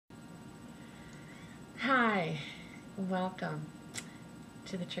Hi, welcome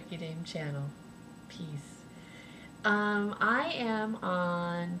to the Trickydame channel. Peace. I am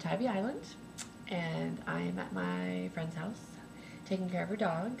on Tybee Island, and I am at my friend's house taking care of her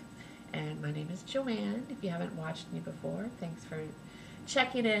dog. And my name is Joanne. If you haven't watched me before, thanks for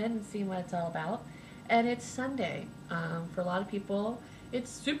checking in and seeing what it's all about. And it's Sunday. For a lot of people,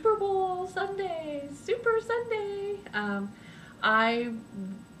 it's Super Bowl Sunday, Super Sunday. I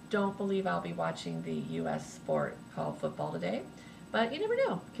don't believe I'll be watching the U.S. sport called football today, but you never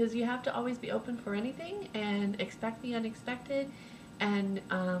know, because you have to always be open for anything and expect the unexpected, and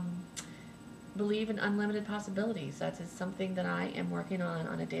believe in unlimited possibilities. That is something that I am working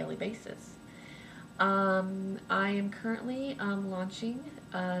on a daily basis. I am currently launching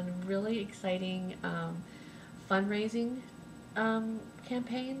a really exciting fundraising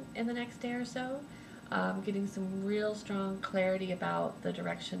campaign in the next day or so. Getting some real strong clarity about the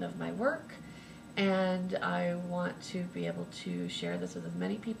direction of my work, and I want to be able to share this with as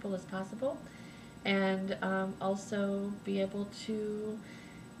many people as possible, and also be able to,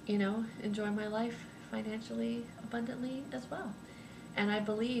 enjoy my life financially abundantly as well. And I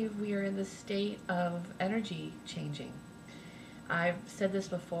believe we are in the state of energy changing. I've said this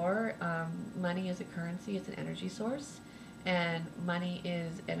before, money is a currency, it's an energy source. And money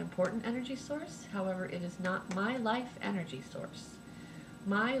is an important energy source. However, it is not my life energy source.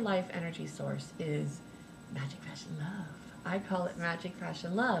 My life energy source is magic, passion, love. I call it magic,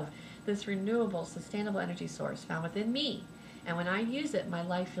 passion, love. This renewable, sustainable energy source found within me. And when I use it, my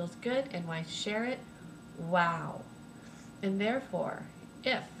life feels good, and when I share it, wow. And therefore,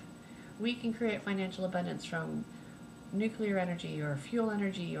 if we can create financial abundance from nuclear energy or fuel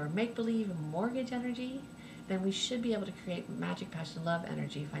energy or make-believe mortgage energy, then we should be able to create magic, passion, love,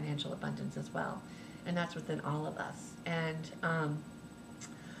 energy, financial abundance as well. And that's within all of us. And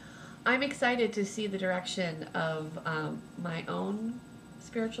I'm excited to see the direction of my own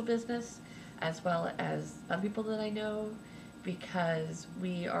spiritual business, as well as other people that I know, because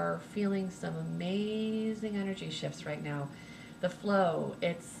we are feeling some amazing energy shifts right now. The flow,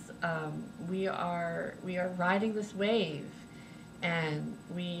 we are riding this wave, and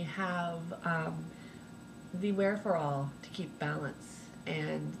we have the wherefore to keep balance,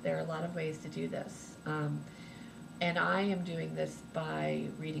 and there are a lot of ways to do this, and I am doing this by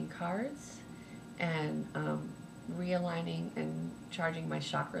reading cards and realigning and charging my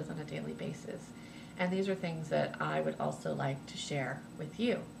chakras on a daily basis. And these are things that I would also like to share with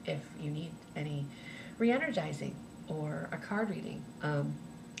you if you need any re-energizing or a card reading.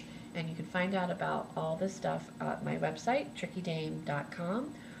 And you can find out about all this stuff at my website,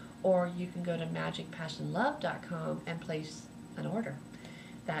 trickydame.com, or you can go to magicpassionlove.com and place an order.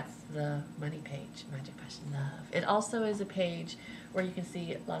 That's the money page, Magic Passion Love. It also is a page where you can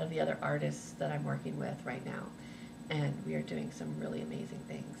see a lot of the other artists that I'm working with right now, and we are doing some really amazing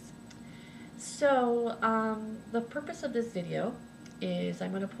things. So the purpose of this video is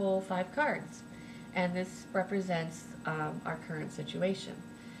I'm going to pull 5 cards, and this represents our current situation.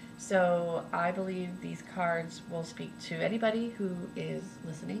 So I believe these cards will speak to anybody who is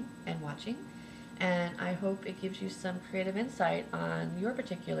listening and watching, and I hope it gives you some creative insight on your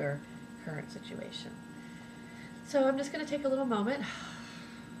particular current situation. So I'm just going to take a little moment.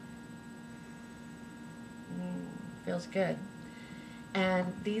 Feels good.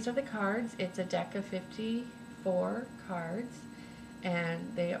 And these are the cards. It's a deck of 54 cards,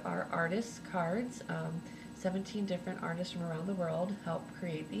 and they are artist cards. 17 different artists from around the world help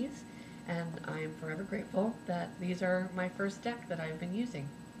create these, and I am forever grateful that these are my first deck that I've been using.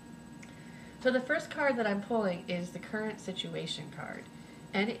 So the first card that I'm pulling is the current situation card,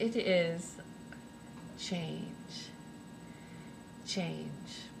 and it is change. Change.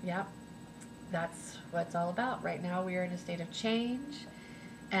 Yep, that's what it's all about. Right now we are in a state of change,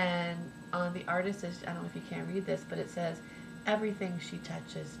 and on the artist, I don't know if you can read this, but it says, everything she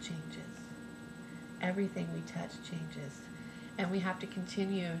touches changes. Everything we touch changes, and we have to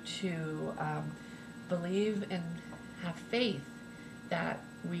continue to believe and have faith that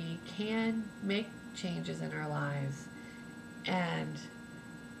we can make changes in our lives and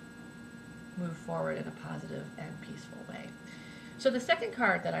move forward in a positive and peaceful way. So the second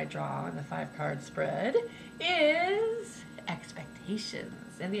card that I draw on the 5-card spread is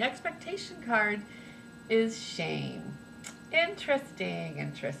expectations, and the expectation card is shame. Interesting,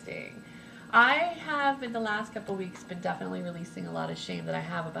 interesting. I have, in the last couple weeks, been definitely releasing a lot of shame that I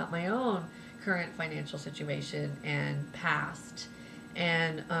have about my own current financial situation and past,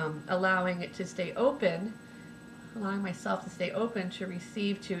 and allowing it to stay open, allowing myself to stay open to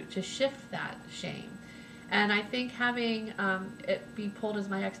receive, to shift that shame. And I think having it be pulled as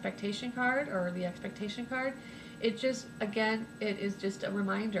my expectation card or the expectation card, it just, again, it is just a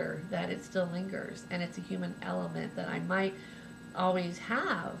reminder that it still lingers and it's a human element that I might always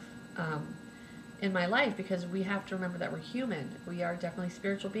have in my life, because we have to remember that we're human. We are definitely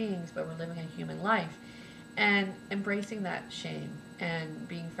spiritual beings, but we're living a human life. And embracing that shame and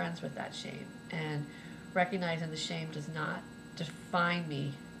being friends with that shame and recognizing the shame does not define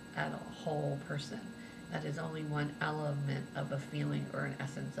me as a whole person. That is only one element of a feeling or an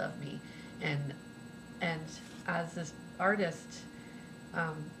essence of me. And as this artist,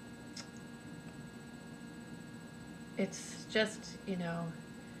 it's just,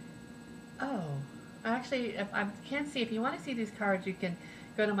 oh, actually, if I can't see, if you want to see these cards, you can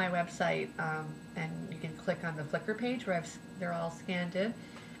go to my website, and you can click on the Flickr page where they're all scanned in.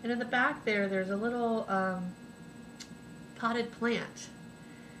 And in the back there's a little potted plant,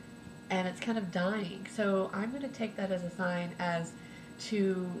 and it's kind of dying. So I'm going to take that as a sign as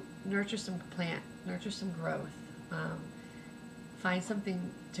to nurture some plant, nurture some growth, find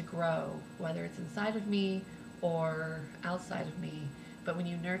something to grow, whether it's inside of me or outside of me. But when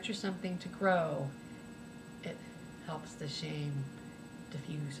you nurture something to grow, it helps the shame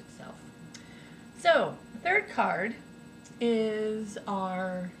diffuse itself. So, the third card is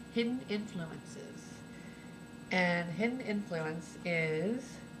our hidden influences. And hidden influence is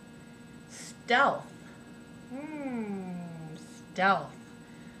stealth. Stealth.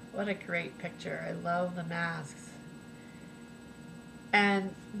 What a great picture. I love the masks.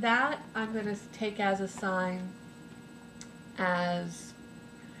 And that I'm going to take as a sign as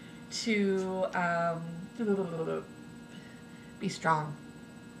to be strong.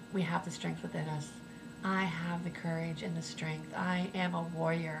 We have the strength within us. I have the courage and the strength. I am a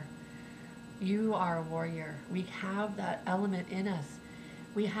warrior. You are a warrior. We have that element in us.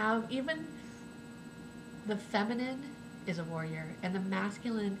 We have, even the feminine is a warrior and the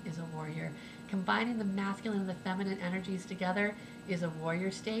masculine is a warrior. Combining the masculine and the feminine energies together is a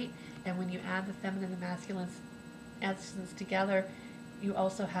warrior state. And when you add the feminine and the masculine essence together, you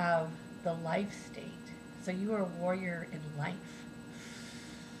also have the life state. So you are a warrior in life.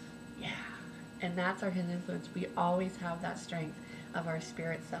 Yeah. And that's our hidden influence. We always have that strength of our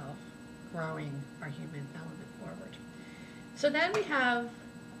spirit self growing our human element forward. So then we have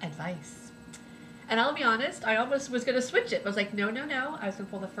advice. And I'll be honest, I almost was going to switch it. I was like, no. I was going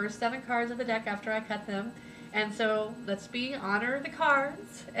to pull the first 7 cards of the deck after I cut them. And so let's honor the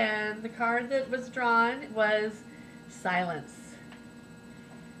cards. And the card that was drawn was silence.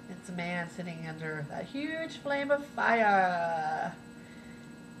 It's a man sitting under that huge flame of fire.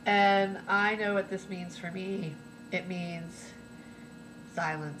 And I know what this means for me. It means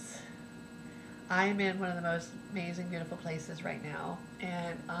silence. I'm in one of the most amazing, beautiful places right now.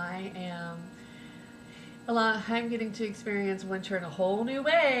 And I'm getting to experience winter in a whole new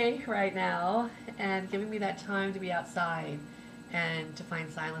way right now, and giving me that time to be outside and to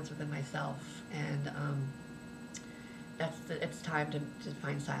find silence within myself. And it's time to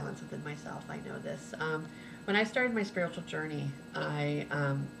find silence within myself. I know this. When I started my spiritual journey, I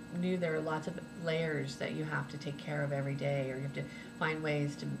knew there are lots of layers that you have to take care of every day, or you have to find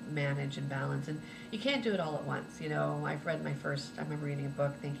ways to manage and balance, and you can't do it all at once. I've read I remember reading a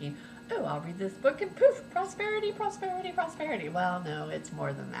book thinking, oh, I'll read this book and poof, prosperity, prosperity, prosperity. Well, no, it's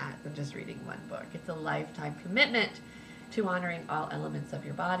more than that than just reading one book. It's a lifetime commitment to honoring all elements of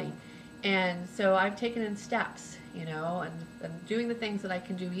your body. And so I've taken in steps, and doing the things that I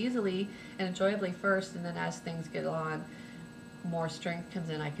can do easily and enjoyably first, and then as things get on, more strength comes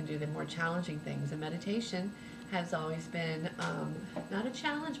in, I can do the more challenging things. And meditation has always been not a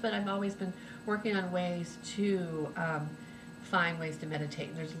challenge, but I've always been working on ways to find ways to meditate.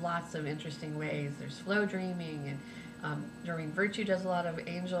 And there's lots of interesting ways. There's flow dreaming, and Doreen Virtue does a lot of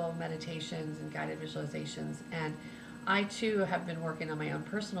angel meditations and guided visualizations. And I too have been working on my own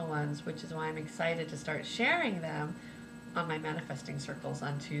personal ones, which is why I'm excited to start sharing them on my manifesting circles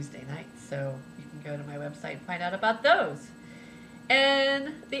on Tuesday nights. So you can go to my website and find out about those.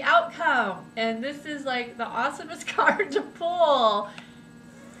 And the outcome, and this is like the awesomest card to pull,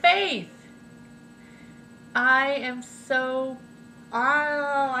 faith. I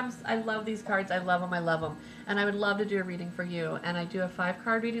love these cards. I love them. And I would love to do a reading for you. And I do a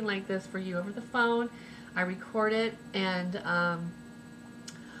 5-card reading like this for you over the phone. I record it, and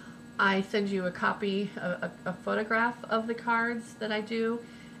I send you a copy, a photograph of the cards that I do,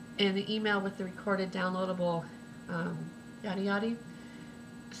 in the email with the recorded downloadable yada yada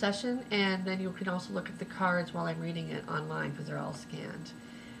session. And then you can also look at the cards while I'm reading it online, because they're all scanned.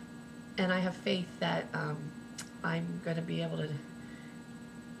 And I have faith that I'm going to be able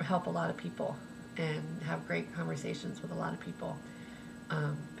to help a lot of people and have great conversations with a lot of people,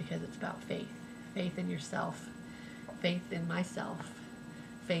 because it's about faith. Faith in yourself, faith in myself,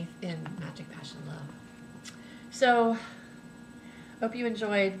 faith in magic, passion, love. So, hope you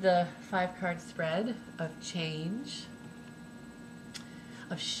enjoyed the 5-card spread of change,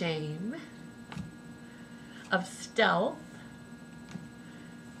 of shame, of stealth,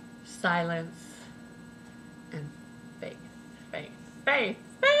 silence, and faith, faith, faith,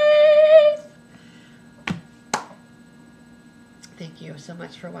 faith. Thank you so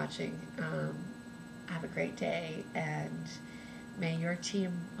much for watching. Have a great day, and may your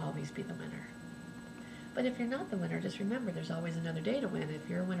team always be the winner. But if you're not the winner, just remember there's always another day to win. If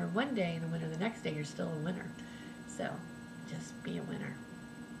you're a winner one day and a winner the next day, you're still a winner. So just be a winner.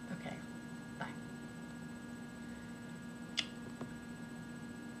 Okay, bye.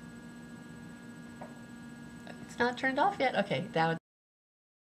 It's not turned off yet? Okay, now it's